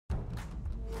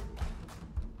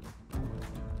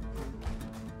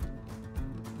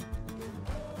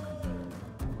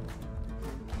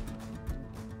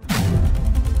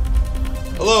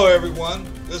Hello everyone,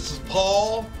 this is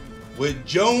Paul with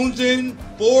Jonesin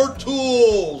for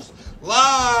Tools,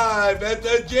 live at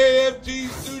the JFT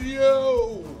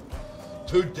studio.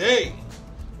 Today,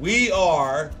 we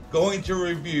are going to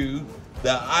review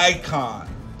the Icon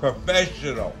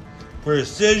Professional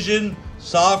Precision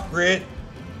Soft Grip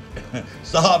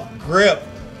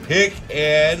Pick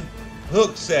and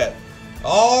Hook Set.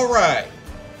 Alright,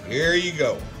 here you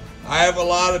go. I have a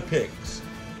lot of picks.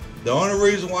 The only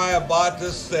reason why I bought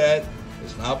this set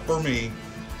is not for me,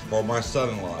 it's for my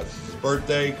son-in-law. It's his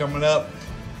birthday coming up,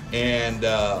 and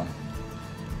I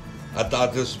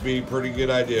thought this would be a pretty good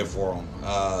idea for him.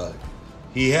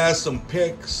 He has some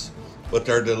picks, but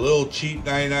they're the little cheap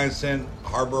 99-cent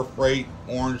Harbor Freight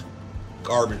orange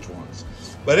garbage ones.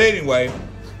 But anyway,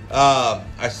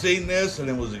 I seen this and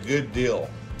it was a good deal.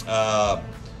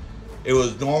 It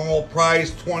was normal price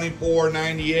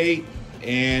 $24.98,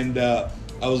 and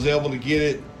I was able to get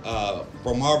it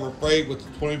from Harbor Freight with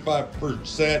the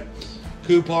 25%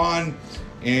 coupon,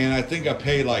 and I think I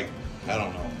paid like, I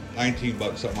don't know, 19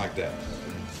 bucks, something like that.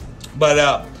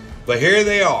 But here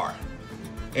they are,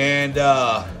 and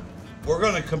we're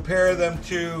going to compare them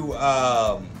to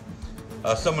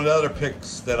some of the other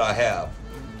picks that I have.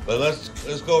 But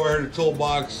let's go over here to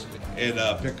Toolbox and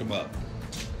pick them up.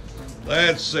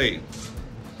 Let's see.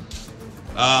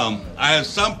 I have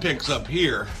some picks up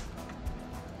here.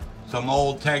 Some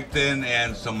old Tecton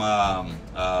and some, what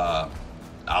are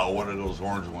those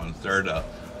orange ones? They're the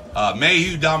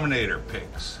Mayhew Dominator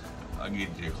picks. I'll get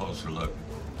you a closer look.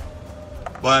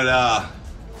 But I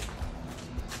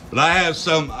have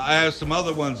some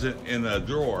other ones in a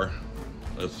drawer.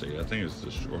 Let's see, I think it's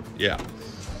this drawer. Yeah.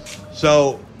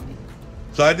 So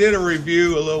I did a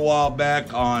review a little while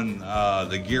back on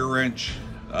the gear wrench,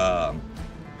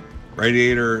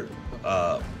 radiator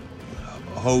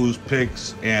hose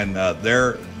picks, and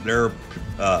their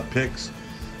picks.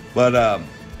 But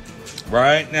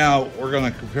right now we're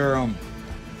gonna compare them.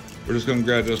 We're just gonna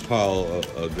grab this pile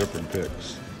of different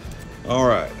picks. All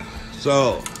right,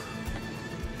 so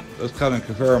let's kind of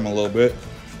compare them a little bit.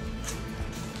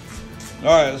 All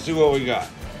right, let's see what we got.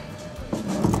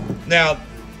 Now,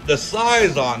 the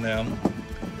size on them,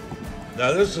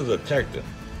 now this is a Tecton.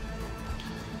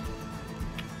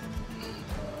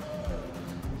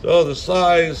 So the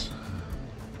size,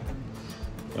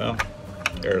 well,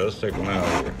 here, let's take one out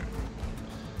of here.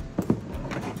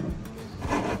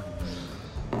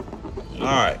 All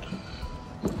right.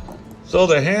 So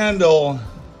the handle,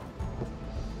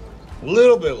 a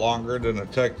little bit longer than a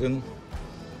Tecton.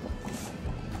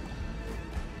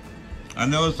 I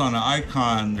noticed on the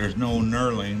Icon there's no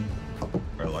knurling,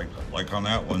 or like on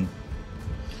that one.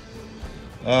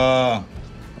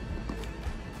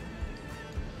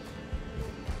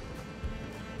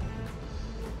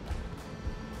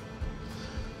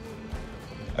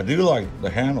 I do like the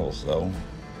handles though.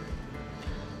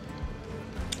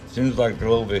 Seems like they're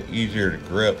a little bit easier to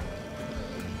grip.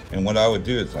 And what I would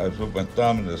do is I would put my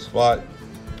thumb in this spot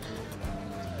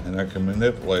and I can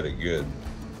manipulate it good.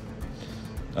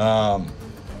 But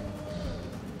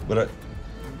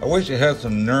I wish it had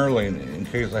some knurling in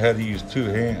case I had to use two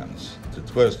hands to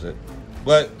twist it.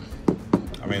 But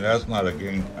I mean, that's not a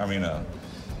game. I mean,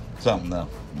 something to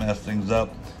mess things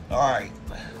up. All right.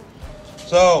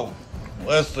 So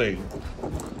let's see.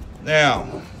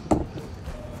 Now,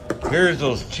 here's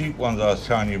those cheap ones I was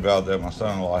telling you about that my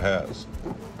son-in-law has.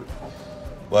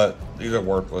 But these are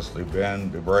worthless. They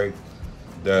bend, they break.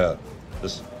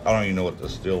 This, I don't even know what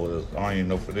this steel is. I don't even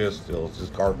know if it is steel. It's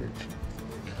just garbage.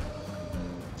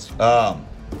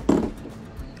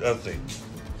 Let's see.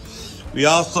 We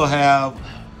also have,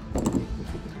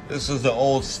 this is the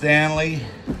old Stanley.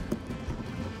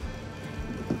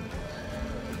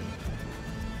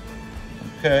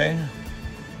 Okay.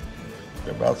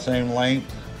 They're about the same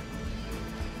length.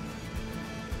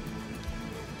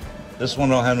 This one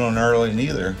don't have no knurling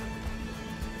either.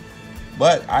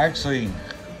 But this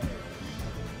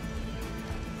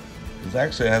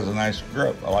actually has a nice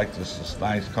grip. I like this. It's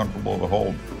nice, comfortable to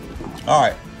hold. All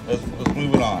right, let's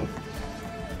move it on.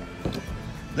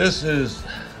 This is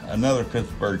another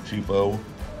Pittsburgh cheapo.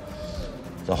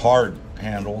 It's a hard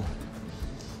handle.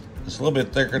 It's a little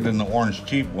bit thicker than the orange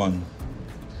cheap one.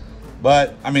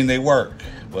 But, I mean, they work,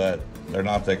 but they're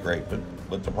not that great,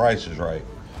 but the price is right.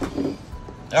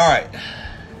 All right,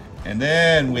 and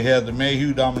then we have the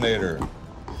Mayhew Dominator.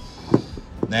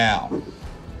 Now,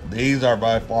 these are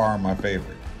by far my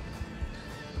favorite.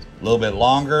 A little bit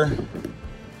longer.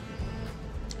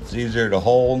 It's easier to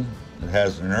hold. It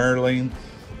has an knurling,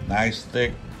 nice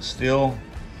thick steel.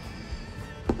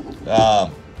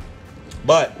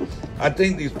 But I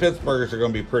think these Pittsburghs are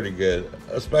going to be pretty good.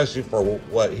 especially for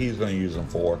what he's going to use them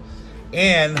for.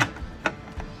 And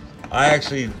I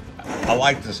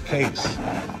like this case.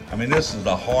 I mean, this is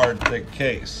a hard, thick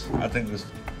case. I think this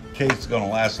case is going to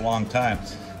last a long time.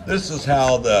 This is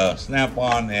how the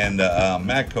Snap-on and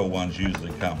Matco ones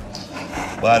usually come.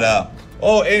 But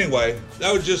anyway,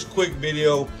 that was just a quick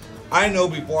video. I know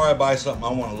before I buy something,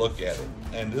 I want to look at it.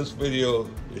 And this video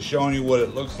is showing you what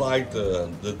it looks like,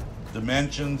 the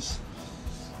dimensions,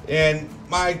 and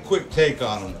my quick take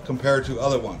on them compared to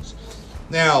other ones.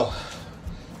 Now,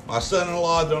 my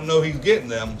son-in-law don't know he's getting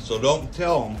them, so don't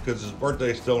tell him, because his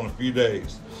birthday's still in a few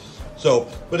days. So,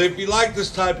 but if you like this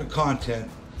type of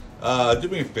content, do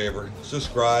me a favor,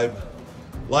 subscribe,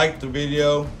 like the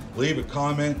video, leave a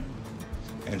comment,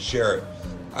 and share it.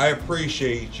 I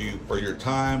appreciate you for your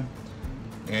time.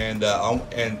 And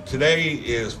today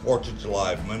is 4th of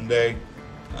July, Monday.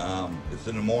 It's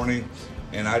in the morning,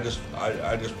 and I just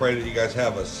pray that you guys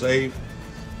have a safe,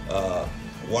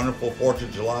 wonderful 4th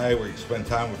of July where you can spend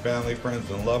time with family, friends,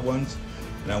 and loved ones.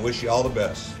 And I wish you all the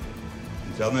best.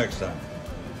 Until next time.